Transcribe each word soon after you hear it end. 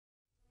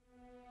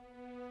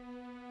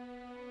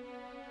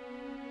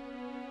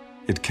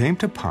It came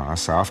to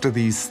pass after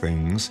these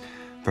things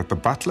that the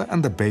butler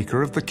and the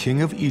baker of the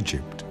king of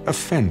Egypt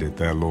offended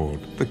their lord,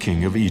 the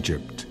king of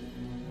Egypt.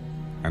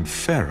 And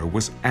Pharaoh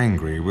was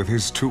angry with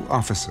his 2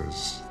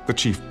 officers, the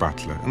chief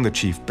butler and the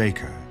chief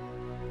baker.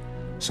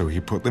 So he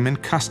put them in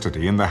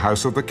custody in the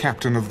house of the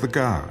captain of the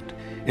guard,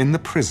 in the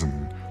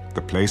prison,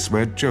 the place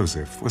where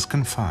Joseph was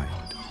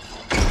confined.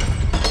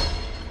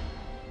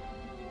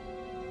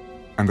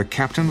 And the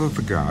captain of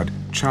the guard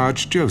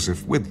charged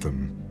Joseph with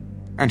them,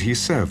 and he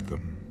served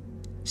them.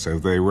 So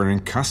they were in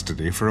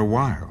custody for a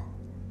while.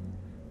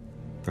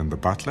 Then the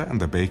butler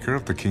and the baker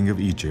of the king of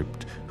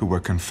Egypt, who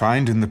were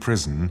confined in the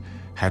prison,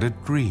 had a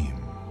dream.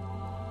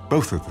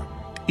 Both of them,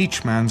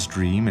 each man's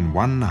dream in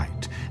one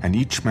night, and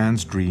each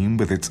man's dream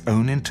with its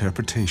own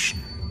interpretation.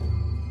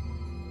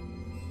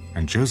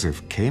 And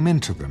Joseph came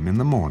into them in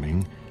the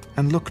morning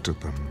and looked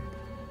at them,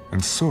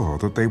 and saw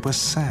that they were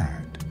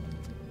sad.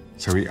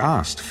 So he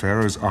asked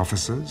Pharaoh's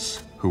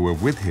officers, who were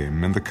with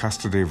him in the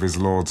custody of his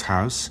lord's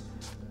house,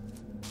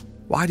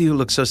 "Why do you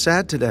look so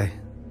sad today?"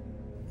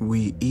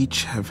 "We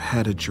each have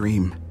had a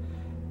dream,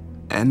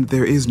 and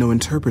there is no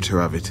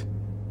interpreter of it."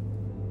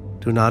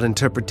 "Do not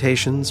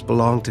interpretations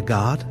belong to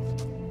God?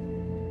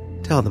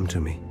 Tell them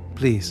to me,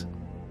 please."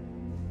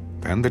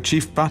 Then the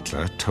chief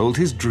butler told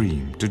his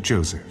dream to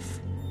Joseph.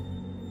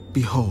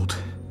 "Behold,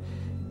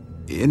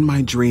 in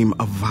my dream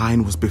a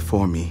vine was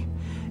before me,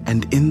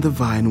 and in the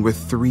vine were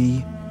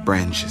 3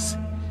 branches.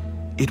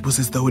 It was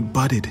as though it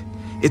budded,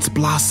 its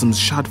blossoms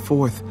shot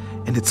forth,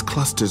 and its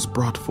clusters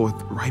brought forth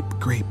ripe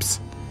grapes.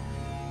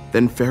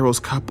 Then Pharaoh's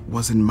cup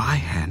was in my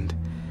hand,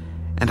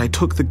 and I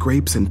took the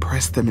grapes and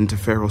pressed them into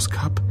Pharaoh's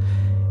cup,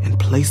 and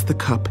placed the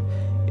cup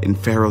in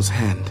Pharaoh's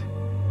hand."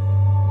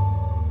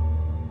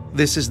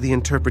 This is the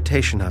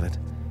interpretation of it.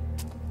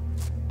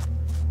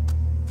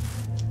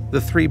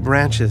 The 3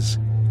 branches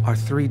are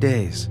 3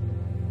 days.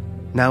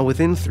 Now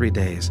within 3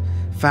 days,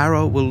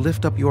 Pharaoh will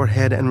lift up your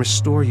head and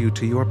restore you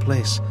to your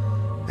place,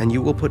 and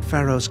you will put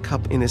Pharaoh's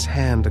cup in his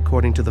hand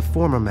according to the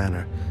former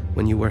manner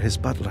when you were his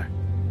butler.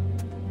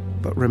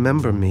 But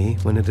remember me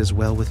when it is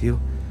well with you,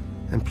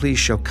 and please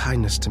show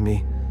kindness to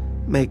me.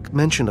 Make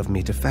mention of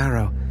me to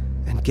Pharaoh,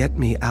 and get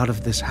me out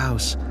of this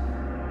house.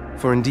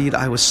 For indeed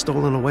I was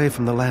stolen away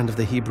from the land of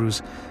the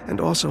Hebrews, and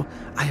also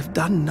I have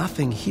done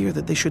nothing here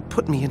that they should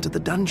put me into the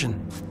dungeon."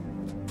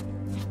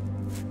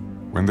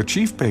 When the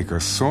chief baker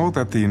saw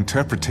that the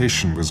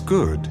interpretation was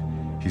good,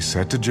 he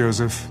said to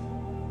Joseph,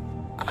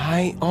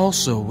 "I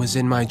also was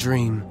in my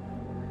dream,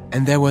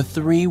 and there were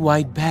 3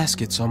 white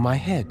baskets on my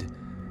head.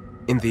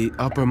 In the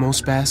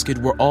uppermost basket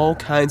were all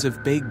kinds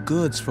of baked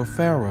goods for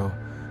Pharaoh,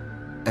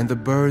 and the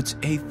birds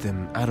ate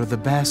them out of the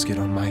basket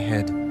on my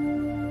head."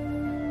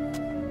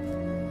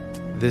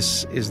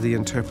 This is the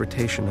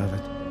interpretation of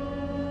it.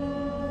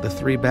 The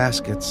 3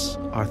 baskets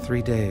are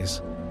 3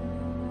 days.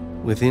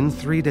 Within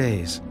 3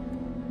 days,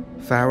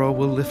 Pharaoh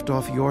will lift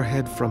off your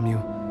head from you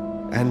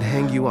and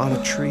hang you on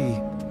a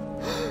tree,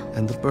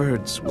 and the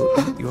birds will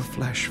eat your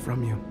flesh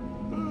from you.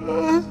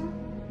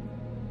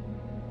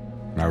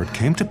 Now it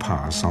came to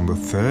pass on the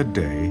 3rd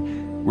day,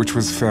 which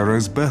was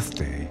Pharaoh's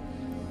birthday,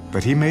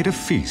 that he made a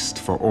feast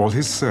for all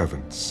his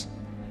servants.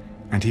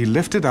 And he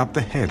lifted up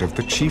the head of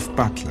the chief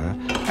butler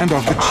and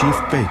of the chief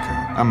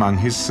baker among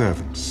his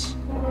servants.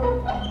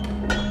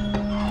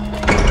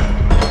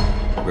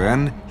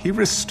 Then he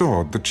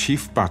restored the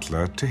chief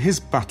butler to his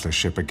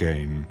butlership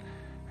again,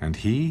 and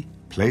he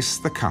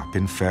placed the cup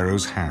in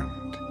Pharaoh's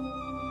hand.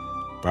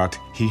 But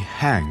he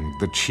hanged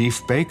the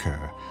chief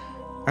baker,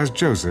 as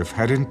Joseph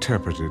had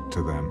interpreted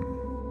to them.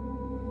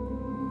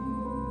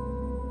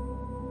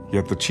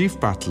 Yet the chief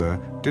butler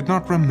did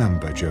not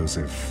remember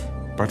Joseph,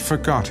 but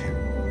forgot him.